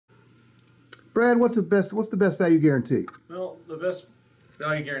Brad, what's the best value guarantee? Well, the best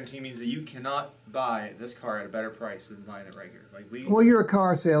value guarantee means that you cannot buy this car at a better price than buying it right here. Well, you're a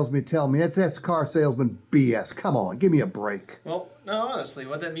car salesman. Tell me that's car salesman BS. Come on, give me a break. Well, no, honestly,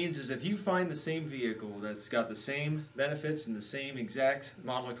 what that means is if you find the same vehicle that's got the same benefits and the same exact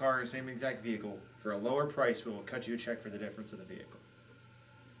model of car and same exact vehicle for a lower price, we will cut you a check for the difference of the vehicle.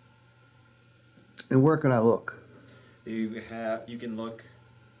 And where can I look? You can look.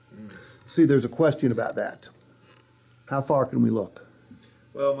 See, there's a question about that. How far can we look?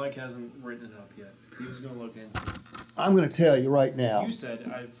 Well, Mike hasn't written it up yet. He was going to look in. I'm going to tell you right now. You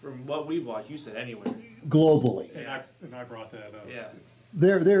said, from what we've watched, you said anywhere. Globally. And I brought that up. Yeah.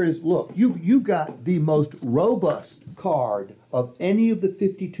 There is, look, you've got the most robust card of any of the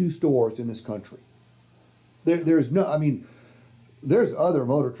 52 stores in this country. There's other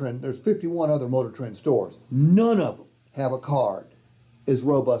Motor Trend, there's 51 other Motor Trend stores. None of them have a card as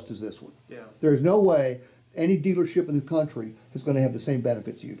robust as this one. Yeah. There's no way any dealership in the country is going to have the same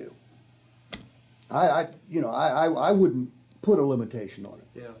benefits you do. I wouldn't put a limitation on it.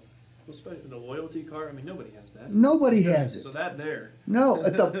 Yeah. Well, especially the loyalty card, I mean, nobody has that. Nobody has it. So that there. No,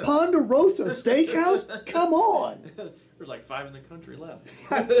 at the Ponderosa Steakhouse? Come on. There's like 5 in the country left.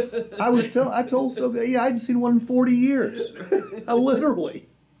 I told somebody, I hadn't seen one in 40 years. Literally.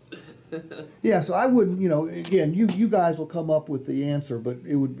 Yeah, so I wouldn't, again, you guys will come up with the answer, but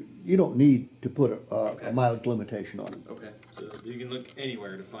you don't need to put a mileage limitation on it. Okay, so you can look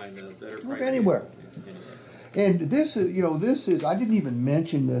anywhere to find a better price. Look anywhere. Yeah, anywhere. And this is, I didn't even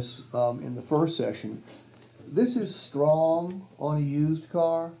mention this in the first session. This is strong on a used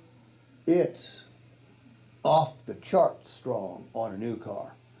car. It's off the charts strong on a new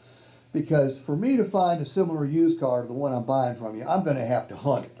car. Because for me to find a similar used car to the one I'm buying from you, I'm going to have to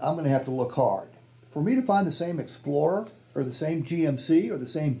hunt it. I'm going to have to look hard. For me to find the same Explorer or the same GMC or the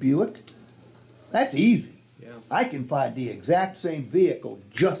same Buick, that's easy. Yeah. I can find the exact same vehicle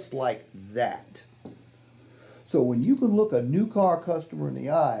just like that. So when you can look a new car customer in the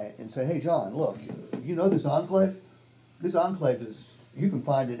eye and say, hey, John, look, you know this Enclave? This Enclave is, you can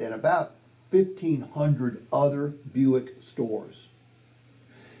find it at about 1,500 other Buick stores.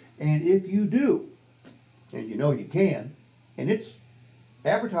 And if you do, and you know you can, and it's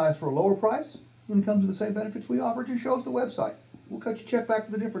advertised for a lower price, and it comes with the same benefits we offer, just show us the website. We'll cut your check back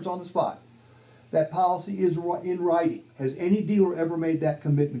for the difference on the spot. That policy is in writing. Has any dealer ever made that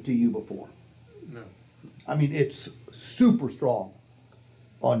commitment to you before? No. I mean, it's super strong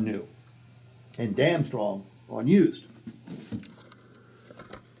on new and damn strong on used.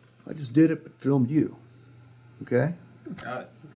 I just did it, but filmed you. Okay? Got it.